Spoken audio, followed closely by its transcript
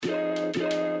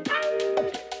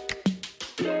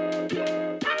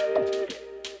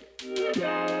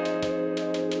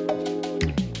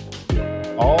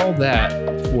all that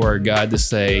for God to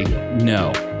say,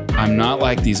 no, I'm not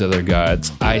like these other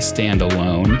gods. I stand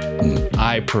alone.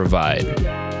 I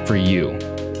provide for you,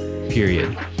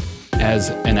 period, as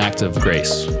an act of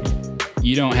grace.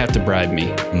 You don't have to bribe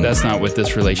me. That's not what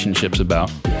this relationship's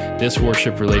about. This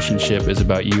worship relationship is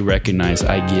about you recognize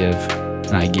I give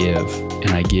and I give and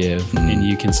I give, and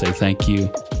you can say thank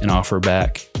you and offer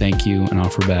back, thank you and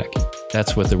offer back.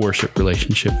 That's what the worship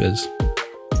relationship is.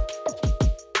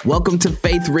 Welcome to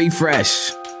Faith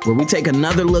Refresh, where we take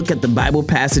another look at the Bible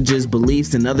passages,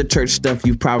 beliefs, and other church stuff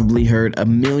you've probably heard a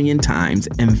million times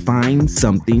and find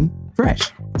something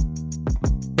fresh.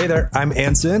 Hey there, I'm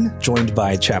Anson, joined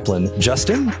by Chaplain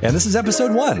Justin, and this is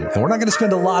episode 1. And we're not going to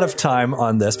spend a lot of time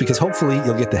on this because hopefully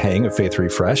you'll get the hang of Faith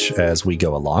Refresh as we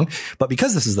go along. But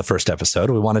because this is the first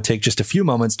episode, we want to take just a few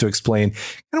moments to explain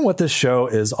kind of what this show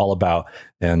is all about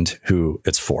and who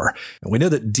it's for. And we know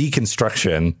that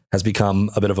deconstruction has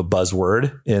become a bit of a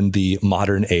buzzword in the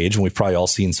modern age, and we've probably all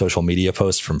seen social media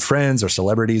posts from friends or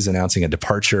celebrities announcing a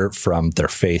departure from their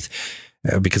faith.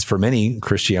 Because for many,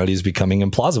 Christianity is becoming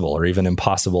implausible or even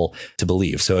impossible to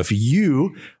believe. So if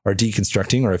you are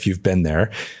deconstructing, or if you've been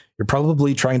there, you're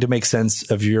probably trying to make sense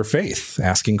of your faith,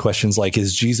 asking questions like,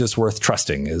 is Jesus worth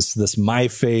trusting? Is this my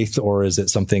faith, or is it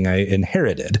something I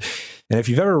inherited? And if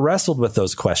you've ever wrestled with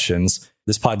those questions,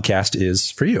 this podcast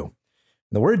is for you.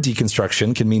 The word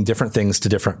deconstruction can mean different things to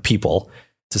different people.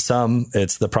 To some,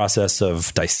 it's the process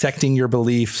of dissecting your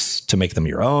beliefs to make them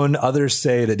your own. Others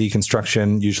say that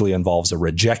deconstruction usually involves a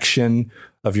rejection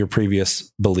of your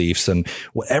previous beliefs. And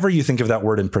whatever you think of that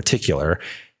word in particular,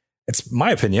 it's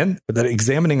my opinion that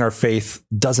examining our faith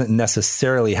doesn't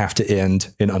necessarily have to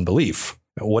end in unbelief.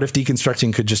 What if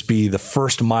deconstructing could just be the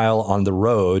first mile on the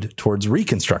road towards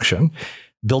reconstruction,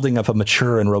 building up a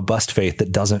mature and robust faith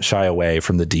that doesn't shy away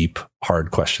from the deep,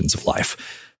 hard questions of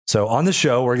life? So on the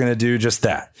show, we're going to do just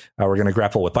that. We're going to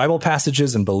grapple with Bible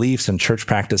passages and beliefs and church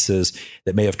practices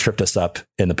that may have tripped us up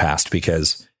in the past,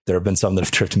 because there have been some that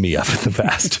have tripped me up in the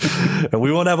past. And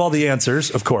we won't have all the answers,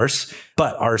 of course,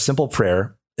 but our simple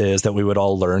prayer is that we would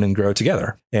all learn and grow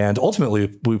together. And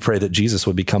ultimately, we pray that Jesus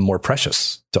would become more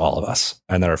precious to all of us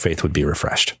and that our faith would be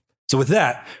refreshed. So with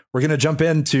that, we're going to jump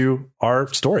into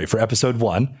our story for episode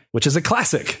 1, which is a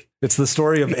classic. It's the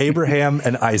story of Abraham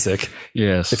and Isaac.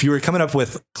 Yes. If you were coming up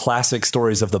with classic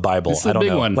stories of the Bible, I don't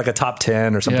know, like a top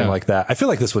 10 or something like that, I feel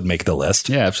like this would make the list.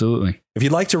 Yeah, absolutely. If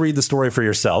you'd like to read the story for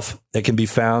yourself, it can be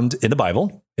found in the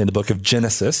Bible, in the book of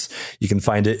Genesis. You can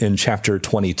find it in chapter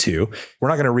 22. We're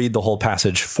not going to read the whole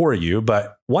passage for you,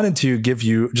 but wanted to give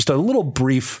you just a little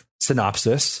brief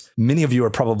synopsis. Many of you are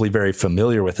probably very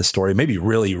familiar with the story, maybe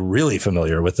really, really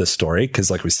familiar with this story, because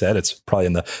like we said, it's probably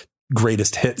in the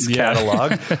greatest hits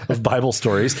catalog of Bible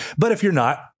stories. But if you're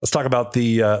not, let's talk about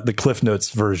the Cliff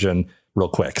Notes version real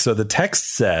quick. So the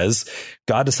text says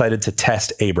God decided to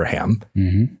test Abraham.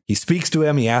 Mm-hmm. He speaks to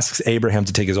him. He asks Abraham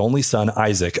to take his only son,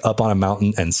 Isaac, up on a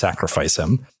mountain and sacrifice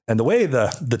him. And the way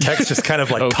the text just kind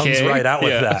of like comes right out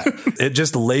with that, it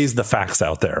just lays the facts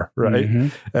out there, right?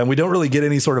 Mm-hmm. And we don't really get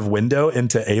any sort of window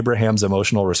into Abraham's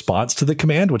emotional response to the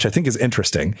command, which I think is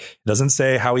interesting. It doesn't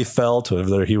say how he felt,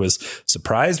 whether he was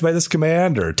surprised by this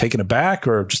command or taken aback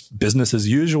or just business as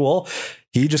usual.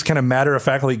 He just kind of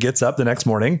matter-of-factly gets up the next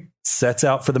morning, sets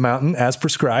out for the mountain as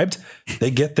prescribed. They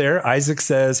get there. Isaac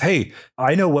says, hey,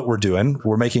 I know what we're doing.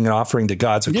 We're making an offering to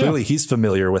God. So clearly he's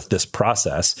familiar with this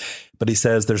process. But he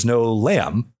says there's no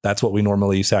lamb. That's what we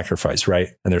normally sacrifice,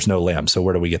 right? And there's no lamb. So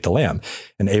where do we get the lamb?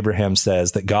 And Abraham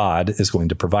says that God is going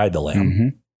to provide the lamb. Mm-hmm.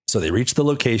 So they reach the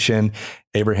location.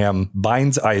 Abraham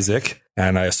binds Isaac.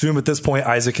 And I assume at this point,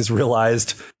 Isaac has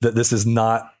realized that this is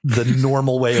not the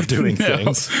normal way of doing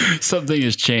things. Something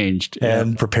has changed.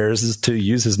 And prepares to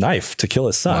use his knife to kill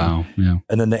his son. Wow. Yeah.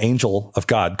 And then the angel of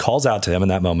God calls out to him in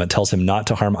that moment, tells him not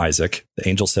to harm Isaac. The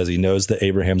angel says he knows that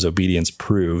Abraham's obedience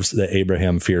proves that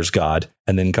Abraham fears God.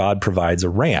 And then God provides a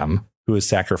ram who is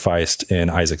sacrificed in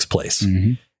Isaac's place.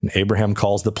 Mm-hmm. And Abraham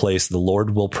calls the place, the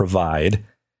Lord will provide.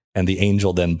 And the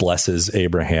angel then blesses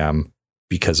Abraham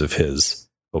because of his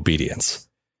obedience.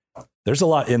 There's a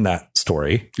lot in that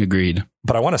story. Agreed.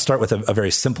 But I want to start with a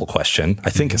very simple question. I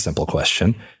think a simple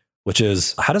question, which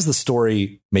is, how does the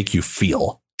story make you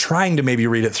feel? Trying to maybe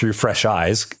read it through fresh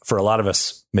eyes. For a lot of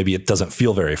us, maybe it doesn't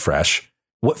feel very fresh.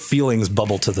 What feelings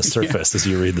bubble to the surface as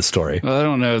you read the story? Well, I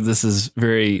don't know if this is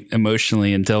very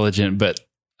emotionally intelligent, but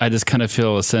I just kind of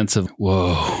feel a sense of,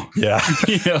 whoa. Yeah.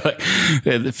 Like,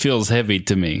 it feels heavy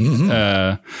to me.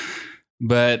 Mm-hmm.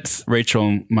 But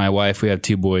Rachel, my wife, we have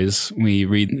 2 boys. We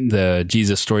read the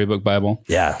Jesus Storybook Bible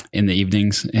in the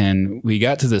evenings. And we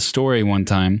got to this story one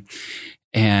time.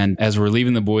 And as we're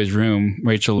leaving the boys' room,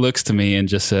 Rachel looks to me and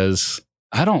just says,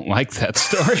 I don't like that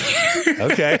story.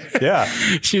 Okay. Yeah.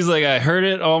 She's like, I heard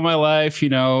it all my life. I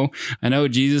know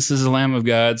Jesus is the Lamb of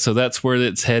God, so that's where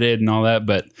it's headed and all that.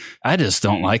 But I just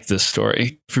don't like this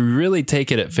story. If we really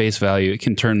take it at face value, it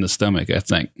can turn the stomach, I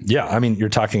think. Yeah. I mean, you're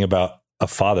talking about a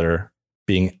father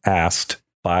being asked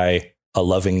by a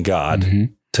loving God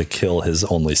to kill his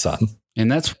only son.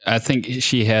 And I think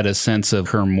she had a sense of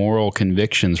her moral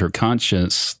convictions, her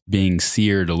conscience being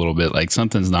seared a little bit, like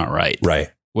something's not right. Right.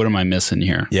 What am I missing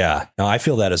here? Yeah, no, I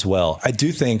feel that as well. I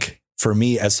do think for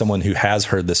me, as someone who has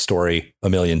heard this story a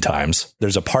million times,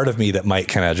 there's a part of me that might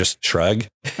kind of just shrug.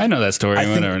 I know that story.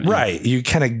 Right. You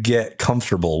kind of get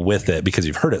comfortable with it because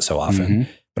you've heard it so often.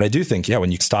 But I do think,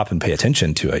 when you stop and pay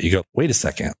attention to it, you go, wait a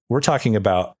second. We're talking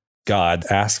about God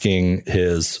asking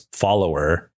his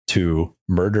follower to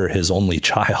murder his only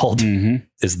child.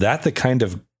 Is that the kind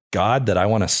of God that I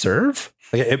want to serve?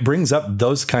 Like, it brings up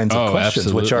those kinds of questions,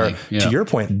 absolutely. which are, to your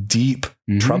point, deep,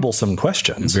 troublesome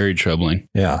questions. Very troubling.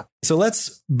 Yeah. So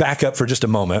let's back up for just a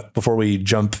moment before we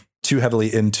jump too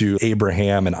heavily into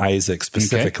Abraham and Isaac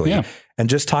specifically, and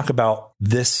just talk about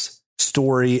this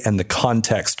story and the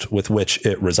context with which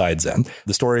it resides in.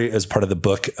 The story is part of the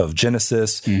book of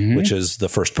Genesis, which is the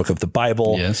first book of the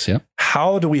Bible. Yes. Yeah.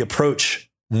 How do we approach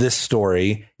this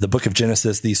story, the book of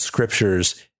Genesis, these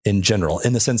scriptures in general,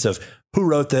 in the sense of who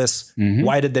wrote this?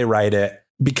 Why did they write it?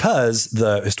 Because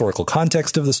the historical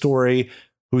context of the story,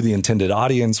 who the intended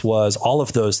audience was, all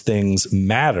of those things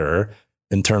matter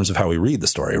in terms of how we read the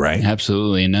story, right?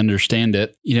 Absolutely. And understand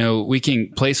it. We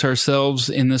can place ourselves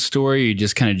in the story. You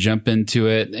just kind of jump into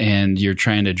it and you're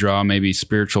trying to draw maybe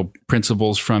spiritual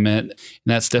principles from it. And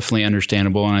that's definitely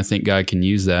understandable. And I think God can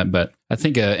use that. But I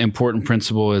think an important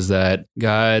principle is that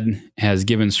God has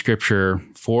given scripture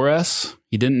for us.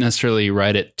 He didn't necessarily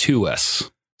write it to us.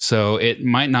 So it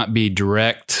might not be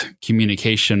direct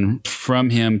communication from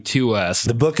him to us.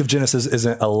 The book of Genesis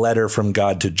isn't a letter from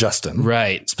God to Justin.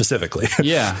 Right. Specifically.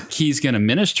 Yeah. He's going to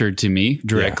minister to me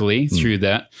directly through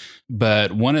that.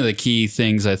 But one of the key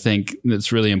things I think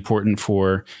that's really important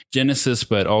for Genesis,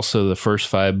 but also the first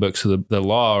 5 books of the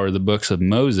law or the books of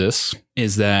Moses,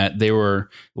 is that they were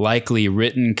likely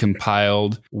written,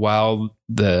 compiled while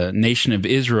the nation of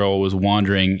Israel was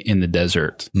wandering in the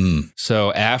desert.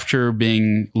 So after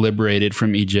being liberated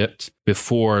from Egypt,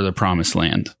 before the promised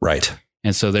land. Right.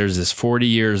 And so there's this 40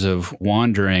 years of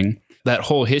wandering. That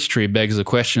whole history begs the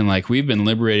question, like, we've been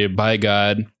liberated by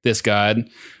God, this God,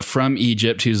 from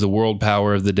Egypt, who's the world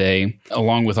power of the day,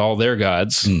 along with all their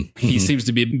gods. He seems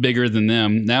to be bigger than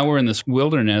them. Now we're in this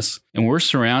wilderness and we're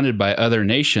surrounded by other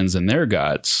nations and their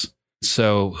gods.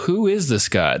 So who is this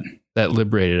God that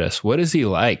liberated us? What is he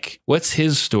like? What's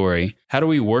his story? How do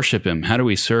we worship him? How do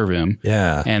we serve him?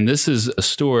 Yeah. And this is a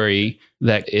story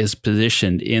that is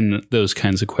positioned in those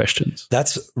kinds of questions.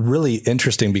 That's really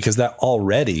interesting because that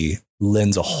already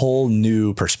lends a whole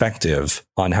new perspective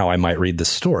on how I might read the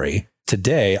story.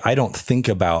 Today, I don't think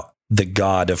about the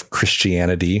God of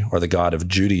Christianity or the God of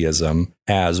Judaism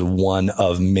as one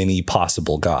of many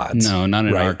possible gods. No, not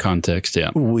in our context.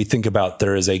 Yeah. We think about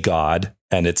there is a God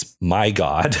and it's my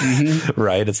God,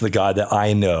 right? It's the God that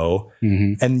I know.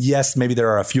 And yes, maybe there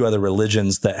are a few other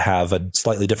religions that have a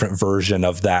slightly different version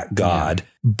of that God,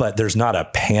 but there's not a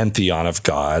pantheon of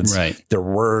gods. Right. There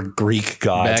were Greek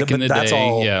gods, Back in but the that's day,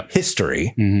 all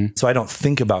history. So I don't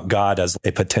think about God as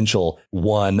a potential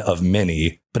one of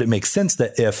many, but it makes sense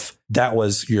that if that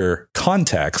was your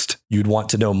context, you'd want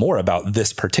to know more about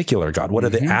this particular God. What are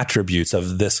the attributes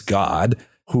of this God?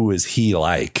 Who is he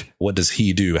like? What does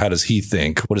he do? How does he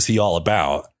think? What is he all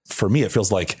about? For me, it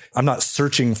feels like I'm not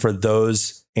searching for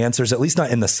those answers, at least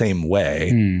not in the same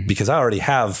way, because I already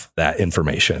have that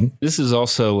information. This is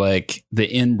also like the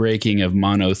inbreaking of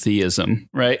monotheism,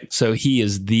 right? So he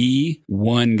is the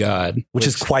one God. Which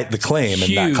is quite the claim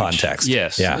huge, in that context.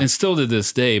 Yes. Yeah. And still to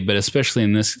this day, but especially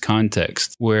in this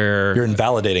context where you're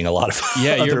invalidating a lot of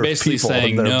you're basically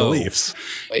saying their no. beliefs.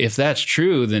 If that's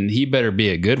true, then he better be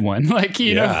a good one. Like,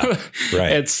 you know,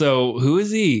 right. And so who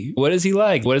is he? What is he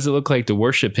like? What does it look like to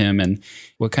worship him? And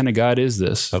what kind of God is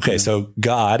this? Okay. So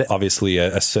God, obviously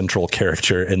a central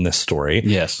character in this story.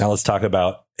 Yes. Now let's talk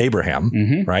about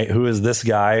Abraham, right? Who is this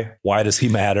guy? Why does he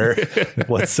matter?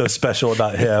 What's so special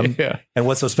about him? And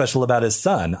what's so special about his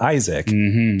son, Isaac?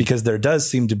 Because there does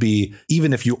seem to be,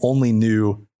 even if you only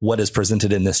knew what is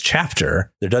presented in this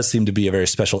chapter, there does seem to be a very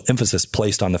special emphasis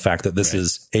placed on the fact that this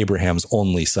is Abraham's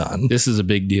only son. This is a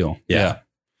big deal. Yeah.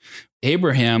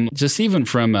 Abraham, just even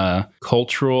from a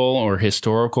cultural or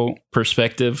historical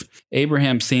perspective,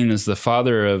 Abraham's seen as the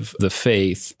father of the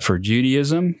faith for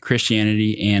Judaism,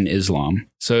 Christianity, and Islam.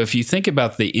 So if you think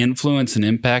about the influence and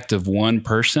impact of one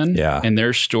person and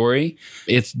their story,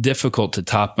 it's difficult to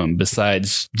top them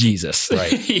besides Jesus.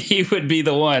 Right. He would be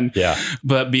the one. Yeah.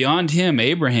 But beyond him,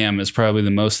 Abraham is probably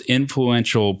the most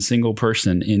influential single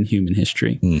person in human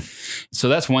history. So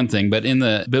that's one thing. But in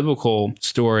the biblical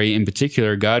story in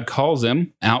particular, God calls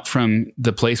him out from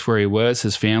the place where he was,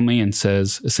 his family, and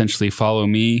says, essentially, follow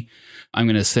me. I'm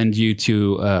going to send you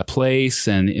to a place,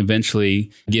 and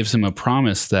eventually gives him a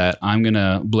promise that I'm going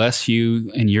to bless you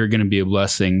and you're going to be a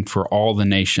blessing for all the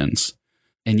nations.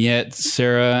 And yet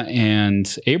Sarah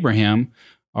and Abraham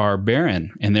are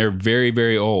barren and they're very,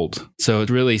 very old. So it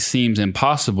really seems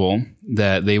impossible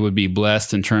that they would be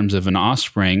blessed in terms of an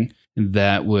offspring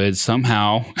that would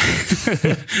somehow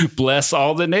bless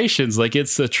all the nations. Like,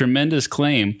 it's a tremendous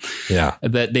claim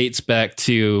that dates back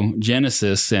to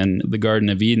Genesis and the Garden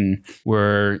of Eden,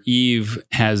 where Eve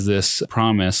has this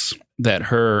promise that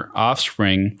her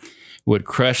offspring would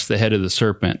crush the head of the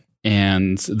serpent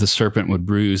and the serpent would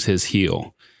bruise his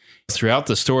heel. Throughout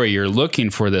the story, you're looking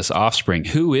for this offspring.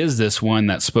 Who is this one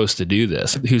that's supposed to do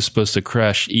this? Who's supposed to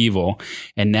crush evil?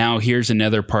 And now here's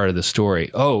another part of the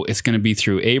story. Oh, it's going to be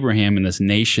through Abraham and this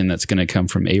nation that's going to come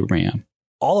from Abraham.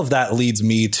 All of that leads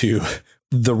me to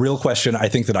the real question I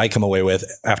think that I come away with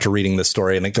after reading this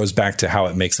story, and it goes back to how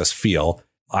it makes us feel.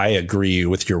 I agree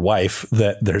with your wife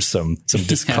that there's some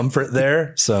discomfort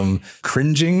there, some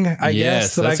cringing, I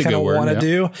guess, that I kind of want to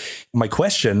do. My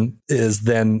question is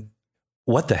then,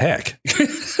 what the heck?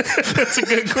 That's a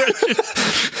good question.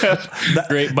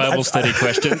 Great Bible study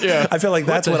question. Yeah. I feel like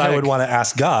that's what I would want to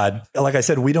ask God. Like I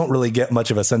said, we don't really get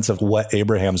much of a sense of what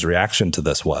Abraham's reaction to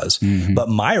this was. But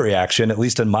my reaction, at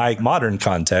least in my modern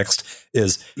context,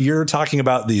 is you're talking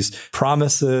about these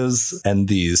promises and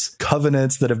these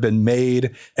covenants that have been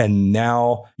made. And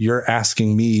now you're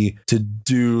asking me to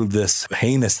do this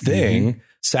heinous thing.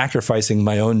 Sacrificing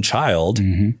my own child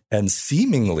and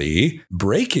seemingly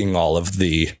breaking all of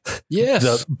the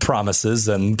promises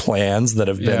and plans that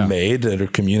have been made that are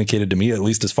communicated to me, at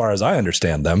least as far as I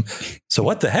understand them. So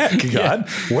what the heck, God?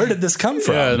 Where did this come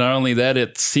from? Yeah, not only that,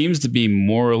 it seems to be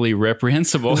morally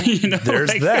reprehensible.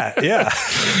 There's that. Yeah.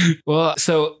 Well,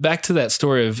 so back to that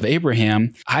story of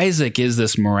Abraham, Isaac is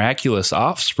this miraculous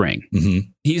offspring.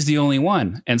 He's the only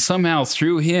one. And somehow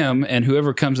through him and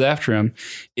whoever comes after him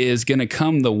is going to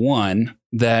come the one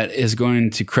that is going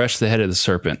to crush the head of the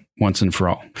serpent once and for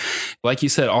all. Like you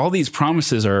said, all these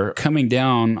promises are coming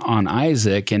down on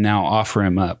Isaac and now offer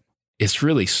him up. It's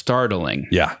really startling.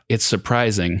 Yeah. It's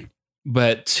surprising.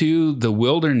 But to the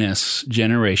wilderness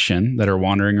generation that are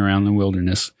wandering around the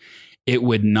wilderness, it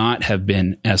would not have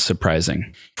been as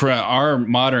surprising. For our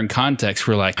modern context,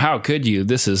 we're like, how could you?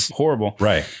 This is horrible.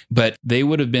 Right. But they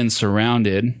would have been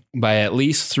surrounded by at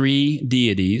least 3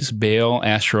 deities, Baal,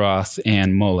 Asheroth,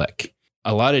 and Molech.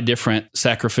 A lot of different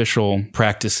sacrificial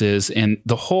practices, and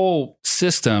the whole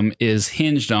system is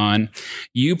hinged on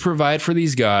you provide for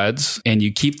these gods and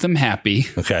you keep them happy,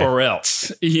 or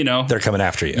else, they're coming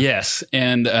after you. Yes.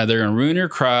 And they're going to ruin your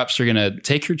crops. They're going to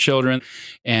take your children,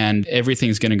 and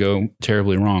everything's going to go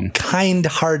terribly wrong.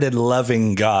 Kind-hearted,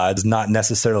 loving gods, not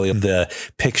necessarily the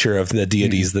picture of the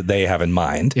deities that they have in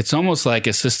mind. It's almost like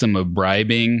a system of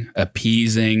bribing,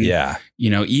 appeasing,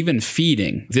 even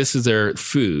feeding. This is their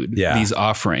food, these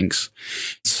offerings.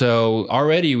 So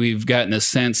already we've gotten a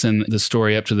sense in the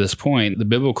story up to this point, the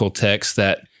biblical text,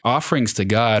 that offerings to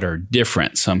God are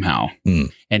different somehow.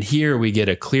 And here we get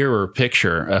a clearer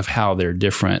picture of how they're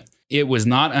different. It was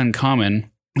not uncommon,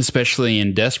 especially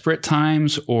in desperate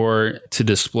times, or to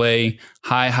display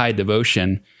high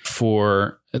devotion,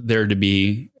 for there to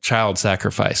be child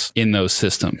sacrifice in those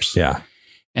systems. Yeah.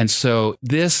 And so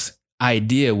this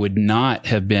idea would not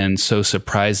have been so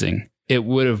surprising. It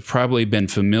would have probably been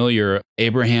familiar.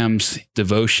 Abraham's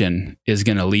devotion is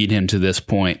going to lead him to this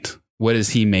point. What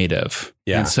is he made of?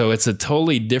 Yeah. And so it's a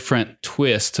totally different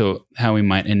twist to how we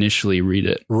might initially read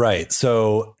it. Right.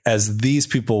 So as these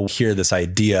people hear this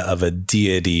idea of a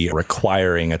deity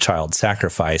requiring a child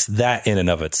sacrifice, that in and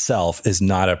of itself is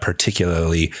not a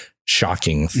particularly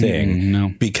shocking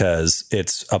thing, because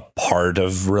it's a part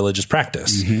of religious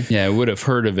practice. Yeah, I would have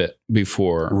heard of it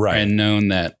before, and known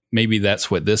that maybe that's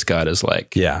what this God is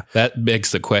like. Yeah. That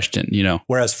begs the question, you know.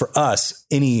 Whereas for us,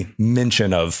 any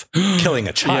mention of killing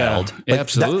a child,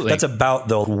 absolutely, that's about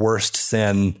the worst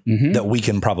sin that we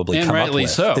can probably and come up rightly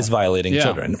with so. is violating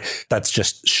children. That's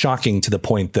just shocking to the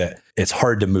point that it's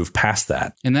hard to move past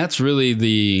that. And that's really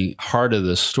the heart of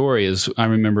the story. Is I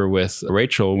remember with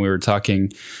Rachel, when we were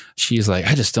talking, she's like,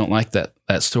 I just don't like that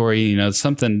story. You know, it's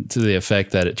something to the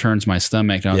effect that it turns my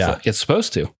stomach. And I was like, it's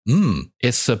supposed to.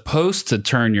 It's supposed to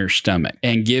turn your stomach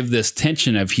and give this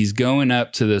tension of he's going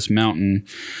up to this mountain.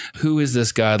 Who is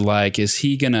this God like? Is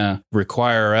he going to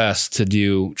require us to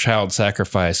do child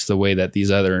sacrifice the way that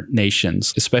these other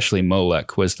nations, especially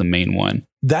Molech was the main one?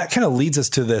 That kind of leads us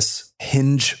to this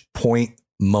hinge point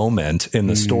moment in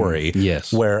the story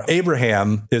where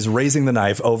Abraham is raising the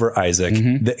knife over Isaac.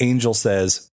 The angel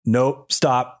says, nope,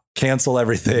 stop, cancel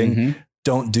everything.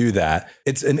 Don't do that.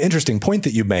 It's an interesting point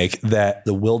that you make that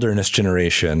the wilderness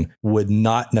generation would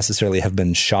not necessarily have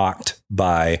been shocked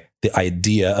by the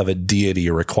idea of a deity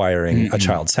requiring a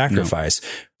child sacrifice.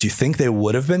 Do you think they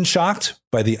would have been shocked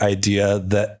by the idea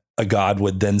that a God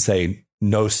would then say,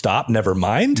 no, stop, never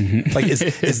mind? Like,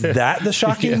 is that the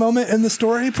shocking moment in the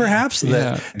story, perhaps?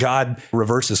 That God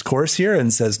reverses course here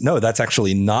and says, no, that's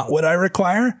actually not what I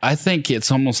require? I think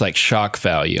it's almost like shock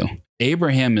value.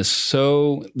 Abraham there's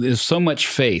so much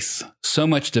faith, so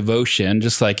much devotion,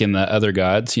 just like in the other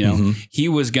gods, you know, he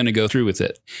was going to go through with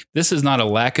it. This is not a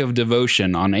lack of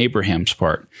devotion on Abraham's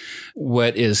part.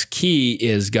 What is key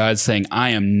is God saying, I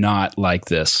am not like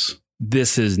this.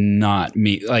 This is not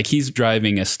me. Like he's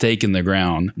driving a stake in the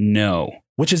ground. No.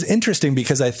 Which is interesting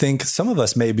because I think some of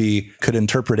us maybe could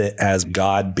interpret it as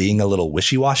God being a little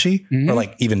wishy-washy or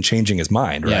like even changing his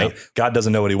mind, right? Yeah. God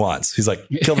doesn't know what he wants. He's like,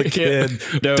 kill the kid.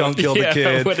 Don't kill the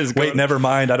kid. Wait, never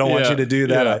mind. I don't want you to do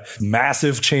that. A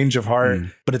massive change of heart.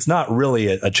 But it's not really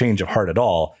a change of heart at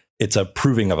all. It's a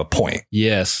proving of a point.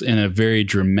 Yes, in a very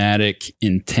dramatic,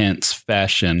 intense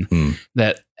fashion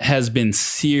that has been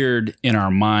seared in our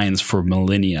minds for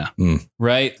millennia,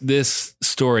 right? This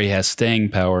story has staying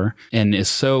power and is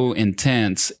so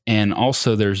intense. And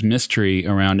also there's mystery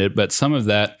around it. But some of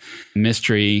that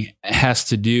mystery has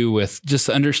to do with just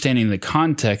understanding the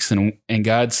context and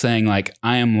God saying like,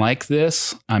 I am like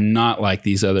this. I'm not like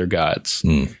these other gods.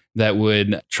 That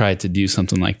would try to do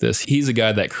something like this. He's a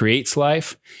God that creates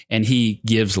life and he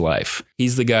gives life.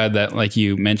 He's the God that, like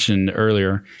you mentioned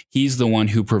earlier, he's the one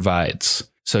who provides.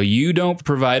 So you don't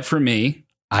provide for me,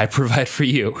 I provide for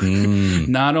you.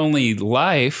 Not only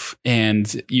life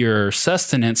and your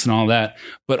sustenance and all that,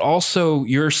 but also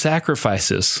your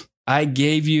sacrifices. I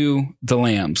gave you the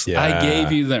lambs. I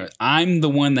gave you I'm the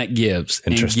one that gives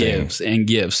and gives and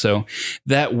gives. So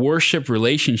that worship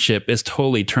relationship is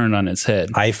totally turned on its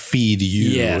head. I feed you.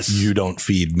 Yes. You don't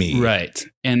feed me. Right.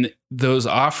 And those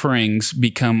offerings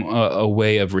become a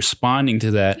way of responding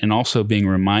to that and also being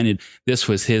reminded this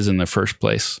was his in the first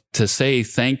place. To say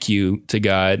thank you to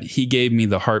God, he gave me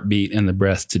the heartbeat and the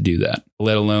breath to do that,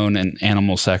 let alone an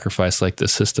animal sacrifice like the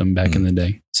system back in the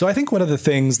day. So I think one of the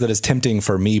things that is tempting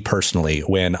for me personally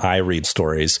when I read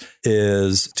stories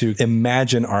is to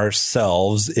imagine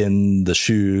ourselves in the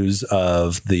shoes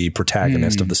of the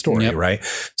protagonist of the story, right?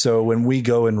 So when we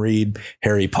go and read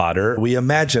Harry Potter, we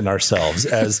imagine ourselves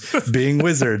as being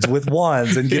wizards with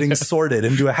wands and getting sorted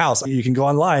into a house. You can go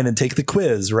online and take the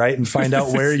quiz, right? And find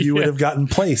out where you would have gotten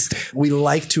placed. We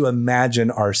like to imagine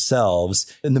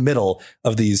ourselves in the middle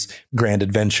of these grand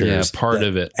adventures. Yeah, part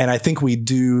of it. And I think we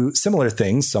do similar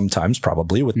things sometimes,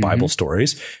 probably with Bible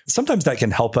stories. Sometimes that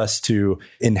can help us to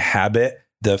inhabit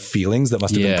the feelings that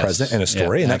must have been present in a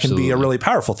story. And that can be a really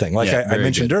powerful thing. Like I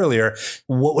mentioned earlier,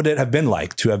 what would it have been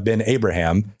like to have been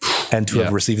Abraham and to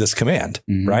have received this command,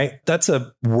 right? That's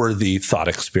a worthy thought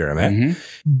experiment.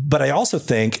 But I also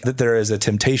think that there is a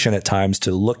temptation at times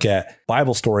to look at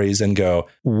Bible stories and go,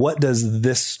 what does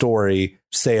this story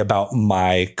say about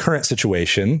my current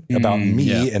situation, about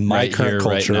me and my current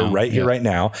culture right here, right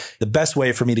now? The best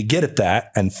way for me to get at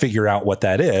that and figure out what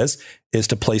that is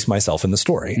to place myself in the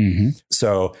story.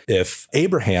 So if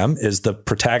Abraham is the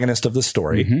protagonist of the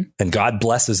story and God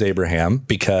blesses Abraham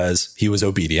because he was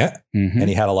obedient and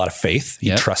he had a lot of faith,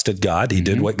 he trusted God, he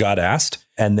did what God asked,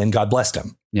 and then God blessed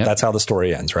him. That's how the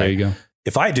story ends, right? There you go.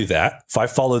 If I do that, if I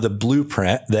follow the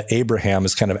blueprint that Abraham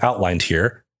is kind of outlined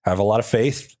here, have a lot of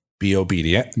faith, be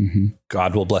obedient,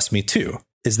 God will bless me too.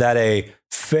 Is that a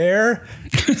fair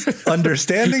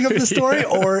understanding of the story?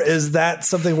 Or is that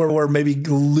something where we're maybe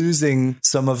losing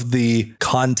some of the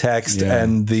context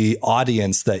and the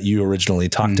audience that you originally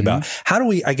talked about? How do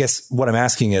we, I guess what I'm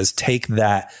asking is, take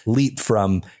that leap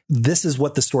from this is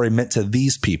what the story meant to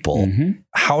these people.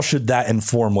 How should that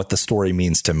inform what the story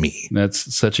means to me?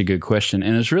 That's such a good question.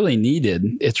 And it's really needed.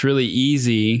 It's really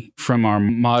easy from our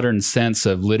modern sense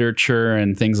of literature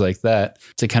and things like that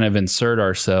to kind of insert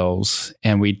ourselves.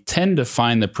 And we tend to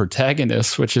find the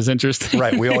protagonist, which is interesting.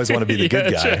 Right. We always want to be the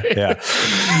good guy. Right. Yeah.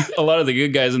 A lot of the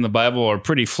good guys in the Bible are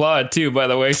pretty flawed too, by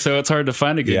the way. So it's hard to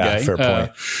find a good guy. Fair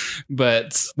point.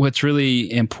 But what's really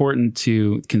important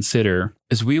to consider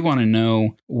is we want to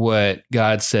know what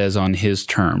God says on his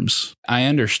terms. I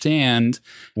understand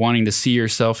wanting to see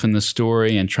yourself in the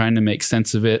story and trying to make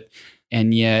sense of it.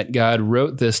 And yet God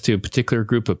wrote this to a particular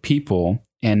group of people,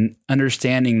 and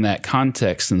understanding that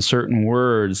context and certain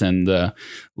words and the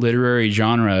literary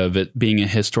genre of it being a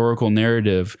historical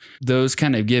narrative, those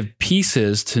kind of give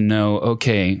pieces to know,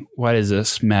 okay, why does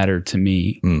this matter to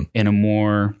me in a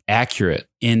more accurate,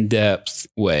 in-depth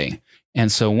way? And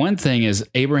so one thing is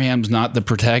Abraham's not the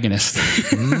protagonist.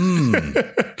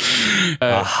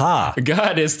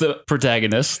 God is the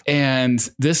protagonist. And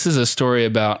this is a story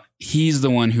about he's the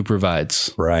one who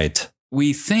provides. Right.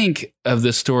 We think of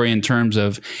this story in terms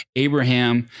of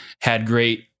Abraham had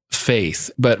great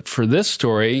faith. But for this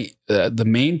story, the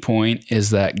main point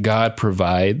is that God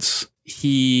provides.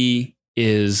 He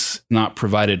is not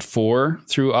provided for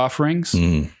through offerings.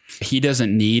 He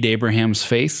doesn't need Abraham's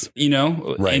faith,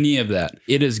 any of that.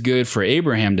 It is good for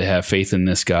Abraham to have faith in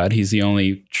this God. He's the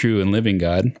only true and living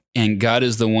God. And God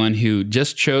is the one who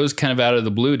just chose kind of out of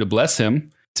the blue to bless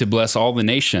him, to bless all the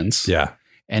nations. Yeah.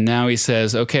 And now he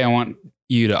says, okay, I want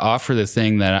you to offer the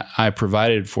thing that I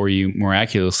provided for you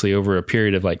miraculously over a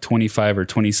period of like 25 or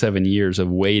 27 years of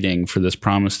waiting for this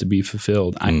promise to be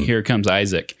fulfilled. Here comes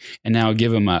Isaac. And now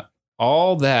give him up.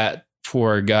 All that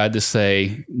for God to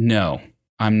say, no.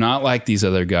 I'm not like these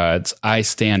other gods. I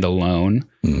stand alone.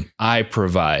 I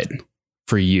provide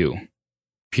for you,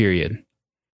 period,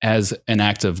 as an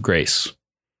act of grace.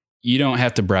 You don't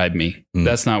have to bribe me.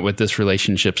 That's not what this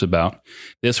relationship's about.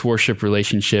 This worship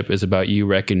relationship is about you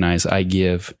recognize I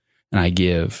give and I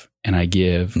give and I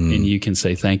give. And you can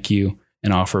say thank you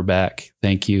and offer back.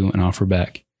 Thank you and offer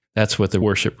back. That's what the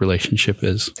worship relationship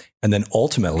is. And then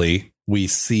ultimately, we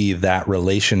see that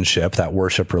relationship, that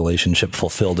worship relationship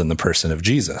fulfilled in the person of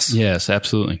Jesus. Yes,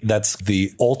 absolutely. That's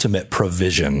the ultimate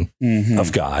provision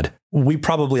of God. We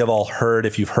probably have all heard,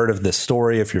 if you've heard of this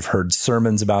story, if you've heard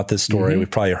sermons about this story,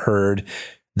 we've probably heard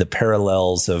the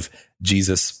parallels of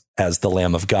Jesus as the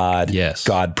Lamb of God,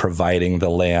 God providing the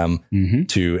lamb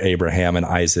to Abraham and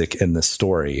Isaac in this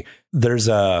story. There's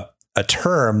a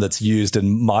term that's used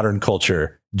in modern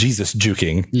culture, Jesus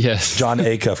juking. Yes. John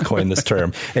Acuff coined this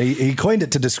term. And he coined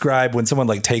it to describe when someone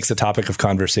like takes a topic of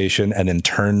conversation and then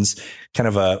turns kind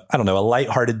of a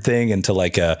lighthearted thing into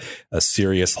like a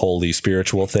serious, holy,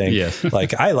 spiritual thing. Yes.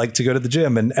 Like, I like to go to the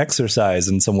gym and exercise,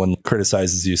 and someone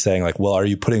criticizes you saying like, well, are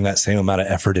you putting that same amount of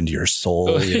effort into your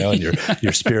soul, and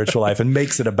your spiritual life, and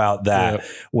makes it about that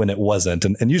when it wasn't.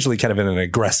 And usually kind of in an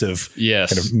aggressive,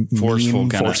 kind of forceful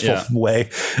way.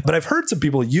 But I've heard some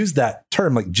people use that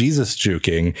term like Jesus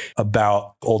juking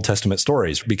about Old Testament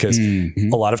stories, because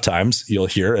a lot of times you'll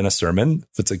hear in a sermon,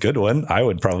 if it's a good one, I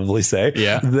would probably say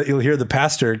that you'll hear the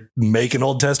pastor make an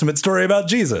Old Testament story about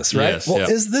Jesus, right?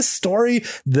 Is this story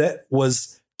that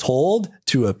was told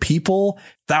to a people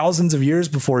thousands of years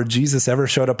before Jesus ever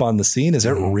showed up on the scene, is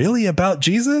it really about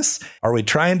Jesus? Are we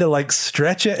trying to like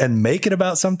stretch it and make it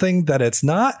about something that it's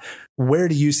not? Where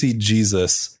do you see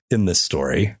Jesus in this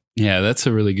story? Yeah, that's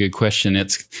a really good question.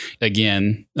 It's,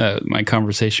 again, my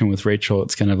conversation with Rachel,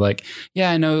 it's kind of like,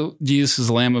 I know Jesus is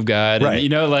the Lamb of God. Right.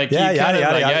 And,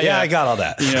 I got all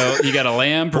that. You got a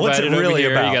lamb provided over here.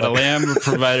 You got a lamb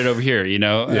provided over here,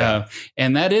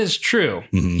 and that is true.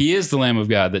 He is the Lamb of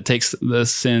God that takes the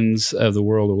sins of the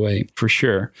world away, for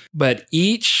sure. But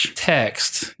each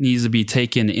text needs to be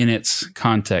taken in its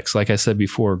context. Like I said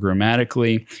before,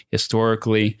 grammatically,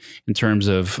 historically, in terms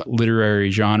of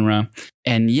literary genre.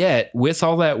 And yet, with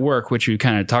all that work, which we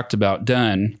kind of talked about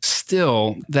done,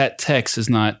 still that text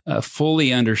is not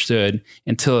fully understood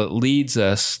until it leads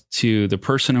us to the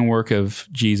person and work of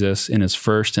Jesus in his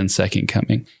first and second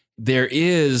coming. There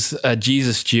is a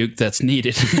Jesus juke that's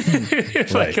needed,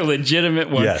 like a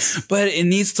legitimate one, but it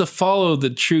needs to follow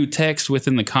the true text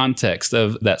within the context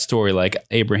of that story, like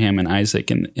Abraham and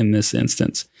Isaac in this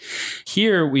instance.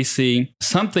 Here we see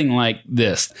something like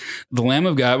this. The Lamb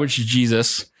of God, which is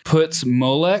Jesus, puts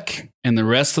Molech and the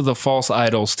rest of the false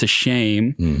idols to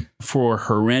shame for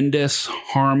horrendous,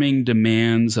 harming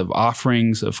demands of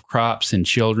offerings of crops and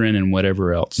children and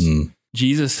whatever else.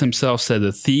 Jesus himself said,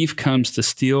 the thief comes to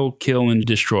steal, kill, and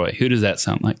destroy. Who does that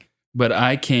sound like? But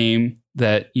I came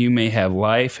that you may have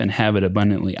life and have it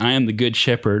abundantly. I am the good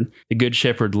shepherd. The good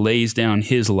shepherd lays down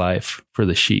his life for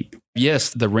the sheep. Yes,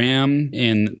 the ram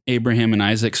in Abraham and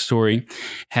Isaac's story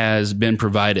has been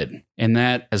provided, and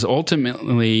that has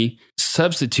ultimately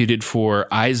substituted for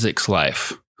Isaac's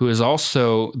life, who is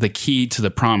also the key to the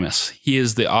promise. He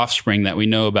is the offspring that we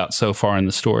know about so far in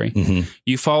the story.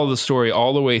 You follow the story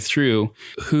all the way through.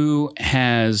 Who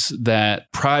has that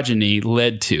progeny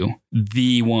led to?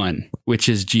 The one, which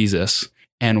is Jesus.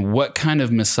 And what kind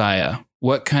of Messiah,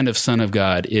 what kind of Son of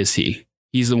God is he?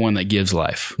 He's the one that gives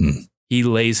life. He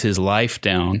lays his life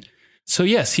down. So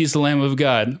yes, he's the Lamb of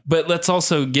God. But let's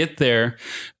also get there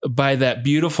by that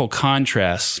beautiful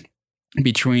contrast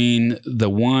between the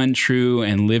one true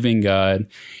and living God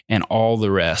and all the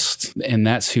rest. And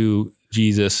that's who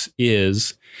Jesus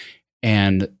is,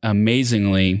 and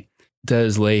amazingly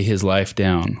does lay his life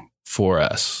down for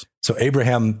us. So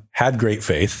Abraham had great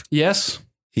faith. Yes.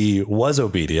 He was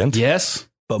obedient. Yes.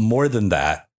 But more than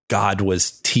that, God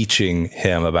was teaching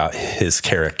him about his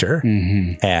character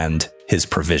and his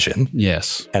provision.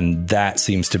 Yes. And that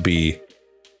seems to be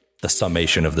the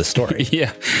summation of the story.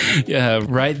 Yeah.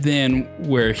 Right then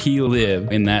where he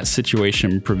lived in that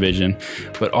situation provision,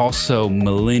 but also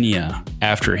millennia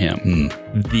after him,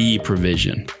 the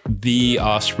provision, the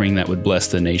offspring that would bless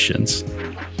the nations.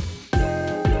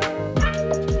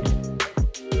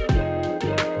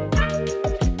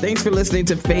 Thanks for listening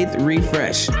to Faith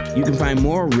Refresh. You can find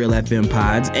more Real FM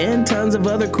pods and tons of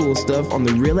other cool stuff on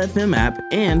the Real FM app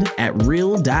and at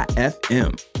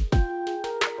real.fm.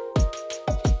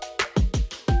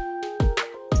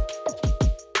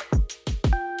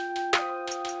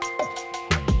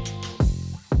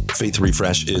 Faith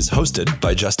Refresh is hosted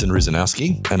by Justin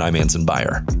Ruzanowski, and I'm Anson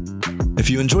Beyer.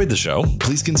 If you enjoyed the show,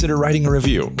 please consider writing a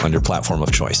review on your platform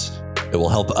of choice. It will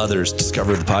help others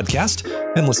discover the podcast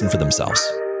and listen for themselves.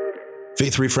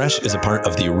 Faith Refresh is a part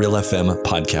of the Real FM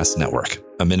Podcast Network,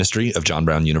 a ministry of John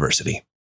Brown University.